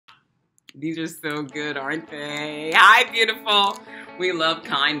These are so good, aren't they? Hi, beautiful. We love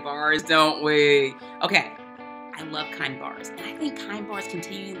Kind bars, don't we? Okay, I love Kind bars. And I think Kind bars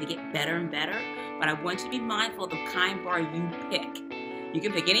continuing to get better and better, but I want you to be mindful of the Kind bar you pick. You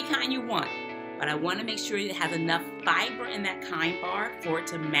can pick any kind you want, but I want to make sure it has enough fiber in that Kind bar for it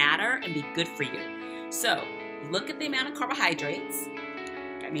to matter and be good for you. So, look at the amount of carbohydrates.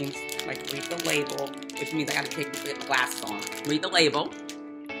 That means, like, read the label, which means I got to take my glasses on. Read the label.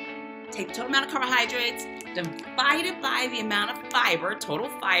 Take the total amount of carbohydrates, divide it by the amount of fiber, total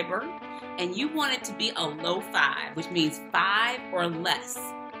fiber, and you want it to be a low 5, which means 5 or less.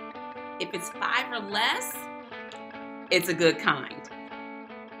 If it's 5 or less, it's a good kind.